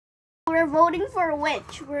We're voting for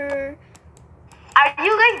which? Are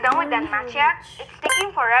you guys done with that match yet? It's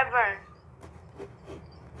taking forever.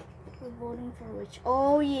 We're voting for which?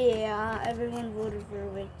 Oh yeah, everyone voted for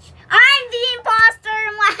which. I'm the imposter!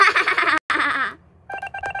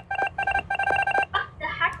 What the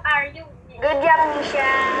heck are you? Good job, Nisha.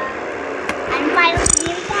 I'm finally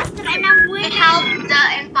the imposter and I'm winning. Help the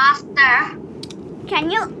imposter.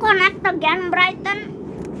 Can you connect again, Brighton?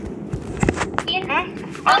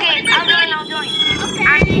 Okay, I'll join.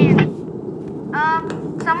 Okay.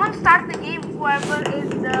 Someone start the game. Whoever is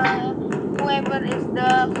the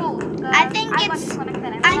host. I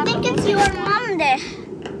think it's your mom there.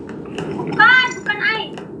 Bukan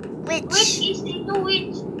I. Which is into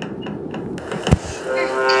which?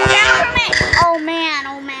 Oh man.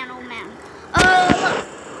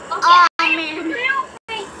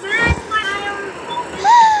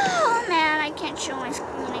 Oh, man, I can't show my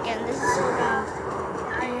screen again. This is so bad.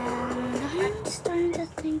 And I'm starting to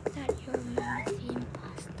think that your mom is the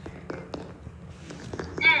imposter.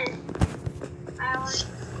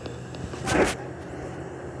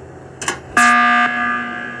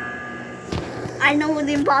 I know who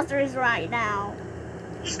the imposter is right now.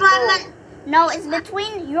 It's Lemon. No, it's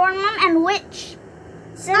between your mom and which?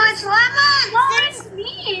 No, it's Lemon. No, it's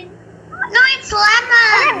me. No, it's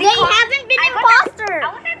Lemon. They haven't been imposter. I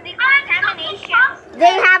want a decontamination.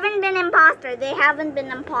 They haven't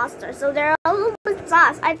been imposter. So they're a little bit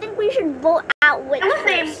sus. I think we should vote out which I was the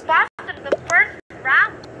first. imposter the first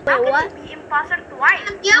round. Wait, How what? can you be imposter twice?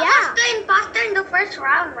 You was the imposter in the first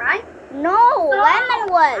round, right? No, Lemon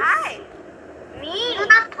was. Hi. Me. Do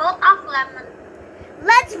not vote off Lemon.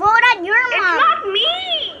 Let's vote out your It's mom. not me.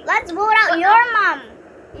 Let's vote out your mom.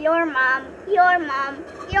 Your mom. What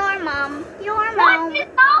is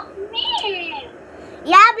not me?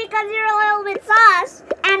 Yeah, because you're a little bit sus.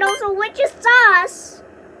 And also, which is sus?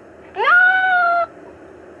 No.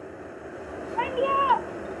 Sandhya.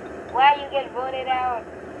 Why you get voted out?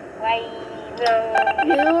 Why no?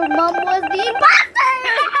 Your mom was the imposter.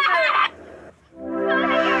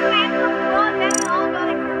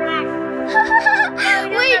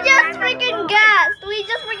 We just freaking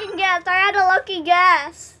guessed. I had a lucky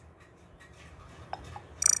guess.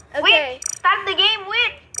 Okay. Wait, start the game.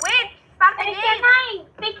 Wait, start the Can game. I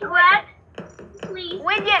pick red? Please.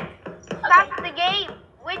 Widget, start the game.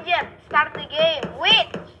 Widget, start the game. Wait,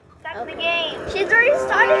 start the game. She's already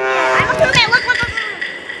started it. I'm okay. Look.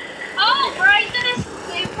 Oh, Brighton is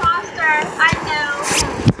the imposter. I know.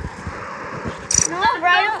 No,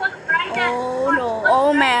 Brighton. Look, Brighton. Oh no.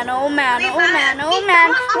 Oh man.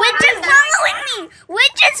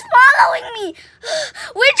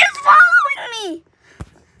 Which is following me.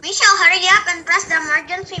 Michelle, hurry up and press the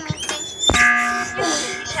emergency meeting.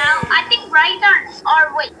 Michelle, I think Brighton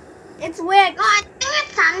or wait. It's which? No, I think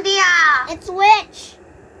it's Sandhya. It's which?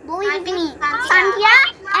 Believe I think me. Sandhya. Sandhya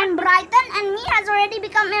and Brighton and me has already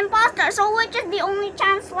become imposter. So which is the only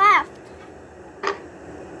chance left?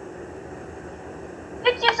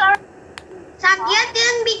 Which is our Sandhya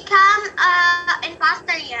didn't become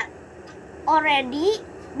imposter yet. Already?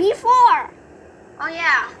 Before. Oh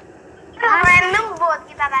yeah. Random vote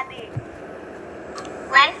kita tadi.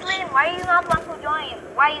 Raistlin, why you not want to join?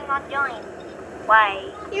 Why you not join? Why?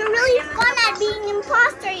 You're really fun at being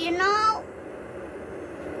imposter, you know?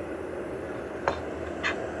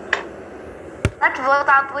 Let's vote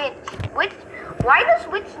out Witch. Why does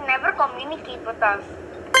Witch never communicate with us?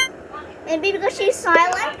 Maybe because she's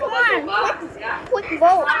silent. Come on, quick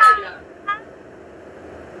vote.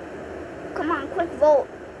 Come on, quick vote.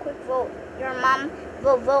 Your mom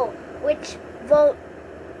will vote. Which vote?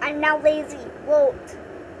 I'm now lazy. Vote.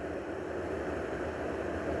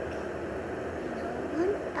 No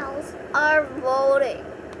one else are voting.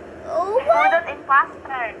 Oh my. Voted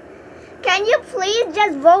imposter. Can you please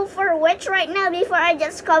just vote for which right now before I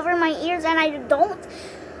just cover my ears and I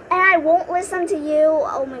won't listen to you.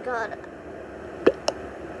 Oh my god.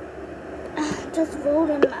 Just vote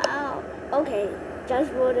him out. Okay, just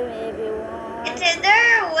vote him if you want. It's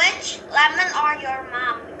either Witch, Lemon, or your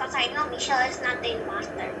mom because I know Michelle is not the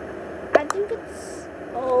imposter. I think it's.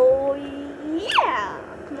 Oh yeah.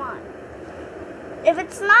 Come on. If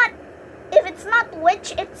it's not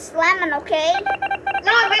Witch, it's Lemon. Okay.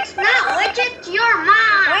 No, it's not Witch. It's your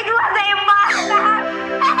mom. Witch was the imposter.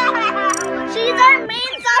 She's our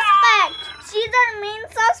main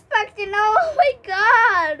suspect. You know. Oh my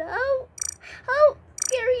god. How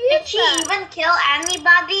scary Did is she that? even kill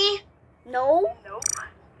anybody? No. Nope.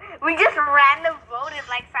 We just random voted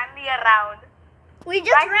like Sandhya round. We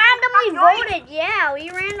just Raistlin, randomly come join. voted. Yeah,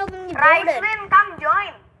 we randomly voted. Raistlin, come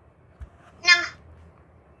join. No.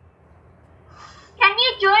 Can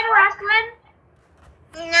you join Raistlin?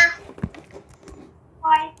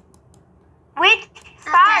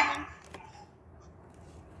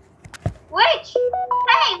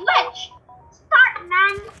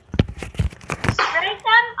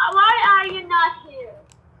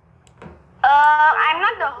 I'm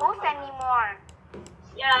not the host anymore.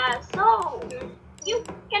 Yeah, so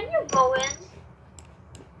can you go in?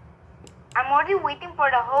 I'm already waiting for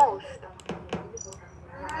the host.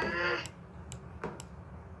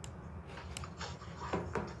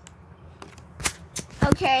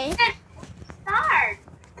 Okay. Start.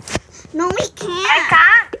 No, we I can't.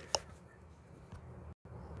 can't.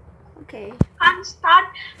 Okay. Can't start.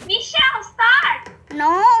 Michelle, start.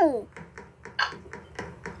 No.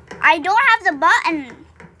 I don't have the button.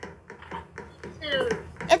 Dude.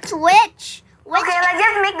 It's which? Okay,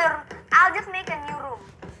 I'll just make a new room.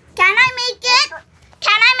 Can I make it?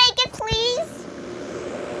 Can I make it, please?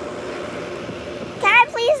 Can I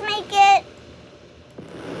please make it?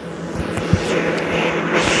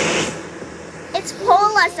 It's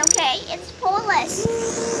Polus, okay? It's Polus.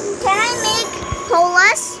 Can I make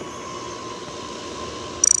Polus?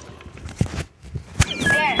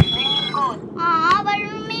 There, the new code. Aw, but you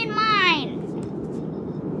made mine.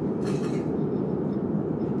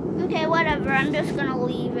 Okay, whatever. I'm just gonna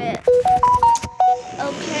leave it.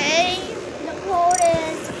 Okay, the code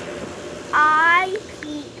is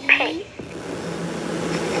IPE.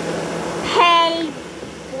 Hey,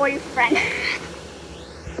 boyfriend.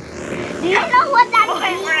 Do you know what that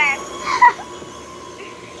Boyfriend.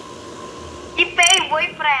 Pay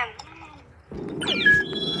boyfriend. means?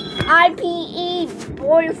 IPE,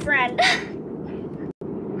 boyfriend.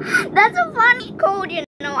 That's a funny code, you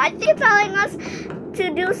know. I think it's telling us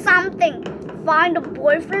to do something. Find a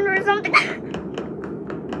boyfriend or something.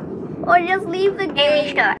 Or just leave the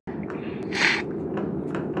game.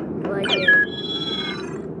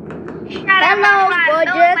 Hello,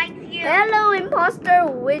 budget. Hello, imposter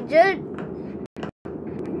widget.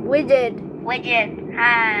 Widget.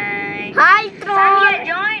 Hi. Hi, troll. Sandhya,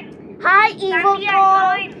 join. Hi, evil Sandhya, troll.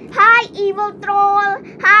 join. Hi, evil troll.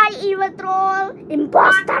 Hi, evil troll.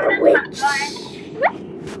 Imposter witch.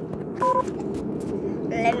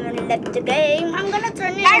 Let me left the game. I'm gonna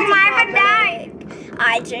turn it into public.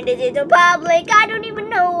 I turned it into public. I don't even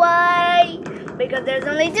know why. Because there's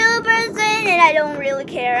only 2% and I don't really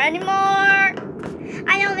care anymore.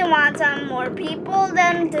 I only want some more people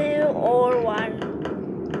than 2 or 1.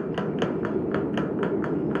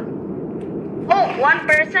 Oh, 1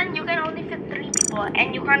 person, you can only fit 3 people.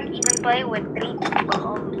 And you can't even play with 3 people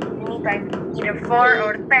only. You need like either 4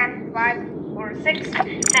 or 10, 5 or 6,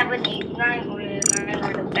 7, 8, 9 or 9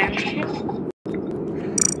 or 10.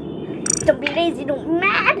 Don't be lazy, don't be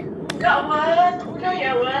mad. Ya, Wan. Udah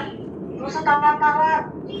ya, Wan. Gak usah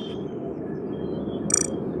tawa-tawa.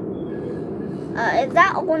 Is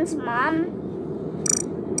that Owen's mom?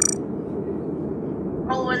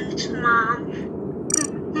 Owen's mom.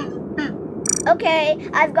 Okay,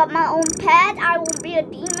 I've got my own pet. I won't be a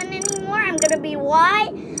demon anymore. I'm gonna be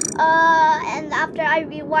white. And after I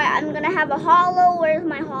be white, I'm gonna have a hollow. Where's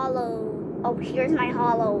my hollow? Oh, here's my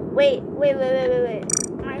hollow. Wait.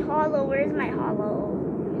 My hollow, where's my hollow?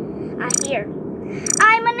 Here.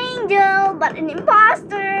 I'm an angel, but an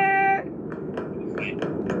imposter.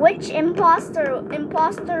 Which imposter?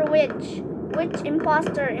 Imposter which? Which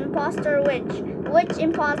imposter? Imposter which? Which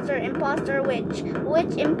imposter? Imposter which?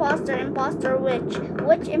 Which imposter? Imposter which?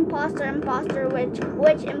 Which imposter? Imposter which?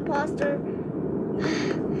 Which imposter?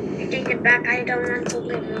 Take it back. I don't want to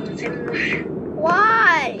live with him.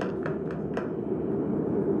 Why?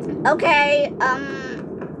 Okay,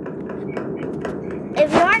 if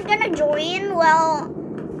you aren't gonna join, well,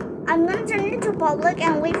 I'm gonna turn it into public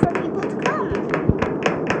and wait for people to come.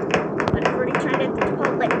 But I've already turned it into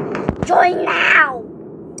public. Join now!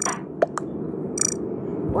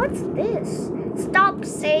 What's this? Stop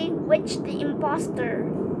saying which the imposter.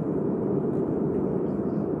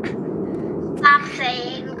 Stop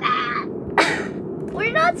saying that.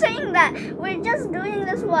 We're not saying that. We're just doing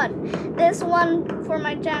this one. This one for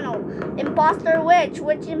my channel. Imposter which?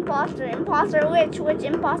 Which imposter? Imposter which? Which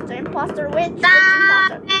imposter? Imposter which? Which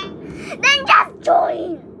imposter? Then just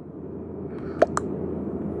join.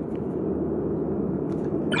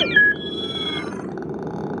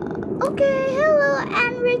 Okay, hello,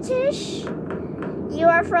 Anne British. You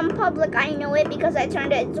are from public. I know it because I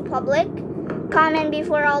turned it into public. Comment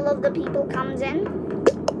before all of the people comes in.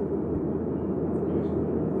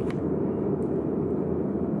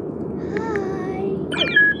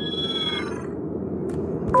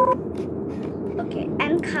 Okay,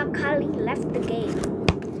 and Kakali left the game.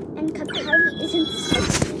 And Kakali isn't so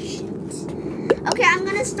patient. Okay, I'm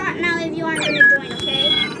gonna start now if you aren't gonna join, okay?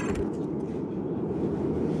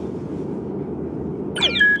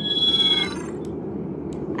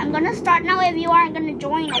 I'm gonna start now if you aren't gonna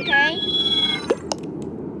join, okay?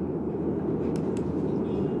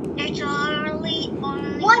 It's only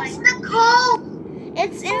What's the code?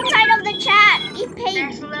 It's inside of the chat.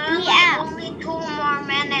 There's literally Yeah. only 2 more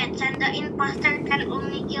minutes, and the imposter can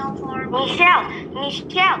only kill 4 people. Michelle.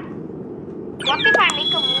 What if I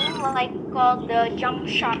make a meme like called the jump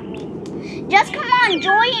shot meme? Just come on,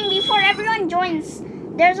 join before everyone joins.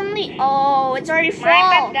 There's only it's already full. My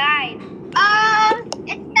pet died.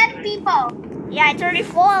 It's 10 people. Yeah, it's already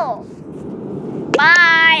full.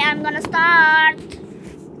 Bye. I'm gonna start.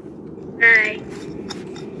 Bye.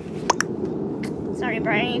 Sorry,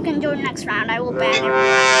 Brian. You can join next round. I will ban you.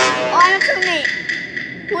 Oh, I'm a crewmate.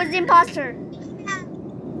 Who is the imposter?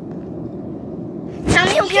 Tell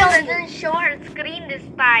me who killed you. Doesn't show her screen this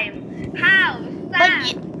time. How?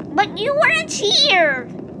 But you weren't here.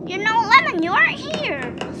 You know, Lemon, you weren't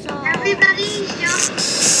here. So Everybody show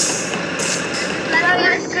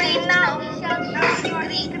your screen now. Show your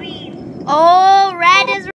screen. oh, red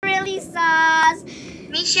is really sus.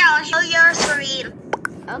 Michelle, show your screen.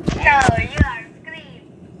 Okay. Show your screen.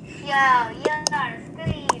 Show your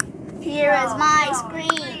screen. Here is my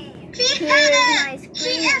screen. She Here did is it. my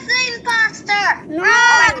She screen. is the imposter. No. Oh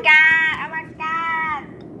my god.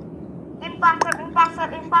 Imposter.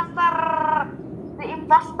 The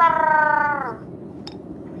imposter.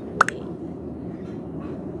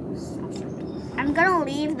 I'm gonna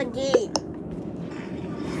leave the game.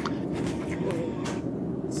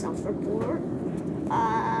 Self-report.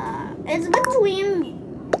 It's between.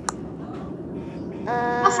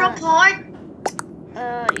 Report.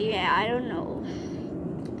 Yeah, I don't know.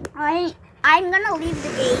 I'm gonna leave the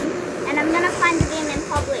game and I'm gonna find the game in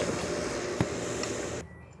public.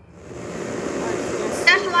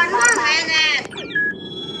 There's 1 more minute.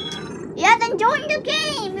 Yeah, then join the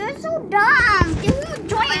game. You're so dumb. You won't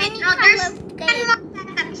join any No, kind there's of 10 game. more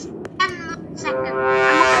seconds. 10 more seconds. I'm a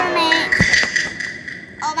mermaid.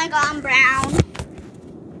 Oh my god, I'm brown.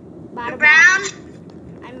 You're brown.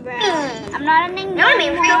 I'm brown. I'm not an angel No,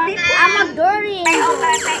 name anymore. beautiful. I'm a dirty angel.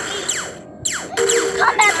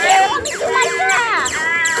 Come back here. Let me do my craft.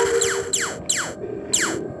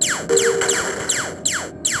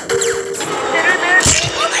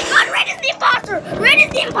 Oh my god, Red is the imposter. Red is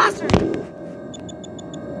the imposter.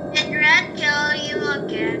 Did Red kill you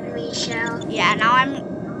again, Michelle? Yeah, now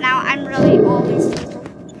I'm really always so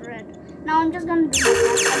red. Now I'm just gonna do my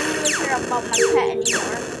best. I don't really care about my pet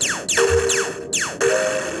anymore.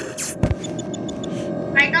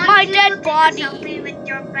 Why don't My you dead take body. a selfie with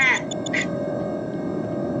your pet?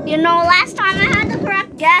 You know, last time I had the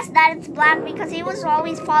correct guess that it's black because he was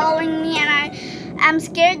always following me and I'm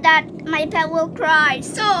scared that my pet will cry.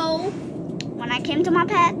 So, when I came to my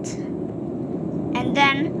pet, and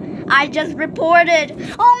then I just reported.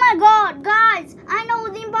 Oh my god, guys, I know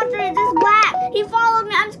who the imposter is. It's black. He followed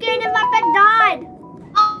me. I'm scared if my pet died.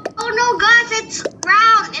 Oh no, guys, it's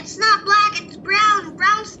brown. It's not black, it's brown.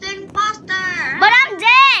 Brown's the imposter. But I'm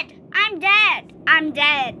dead. I'm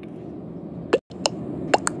dead.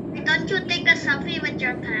 Why don't you take a selfie with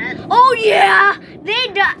your pet? Oh yeah, they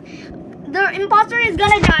die. The imposter is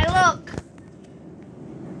gonna die. Look.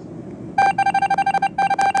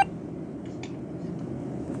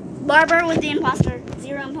 Barber was the imposter.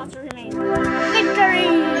 0 imposter remains. Victory!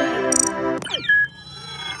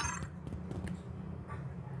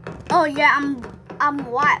 Oh yeah, I'm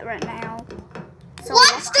white right now. So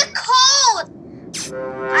What's the code?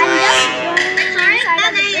 I'm just going Sorry, inside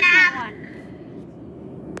of a different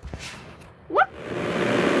one.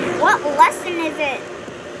 What lesson is it?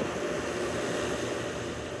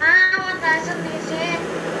 What lesson is it?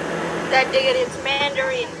 That digger is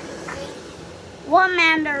Mandarin. What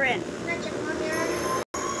Mandarin?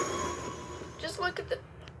 Just look at the.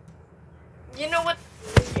 You know what?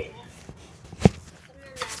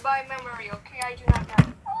 It's by memory, okay? I do not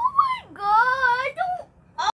have. Oh my god!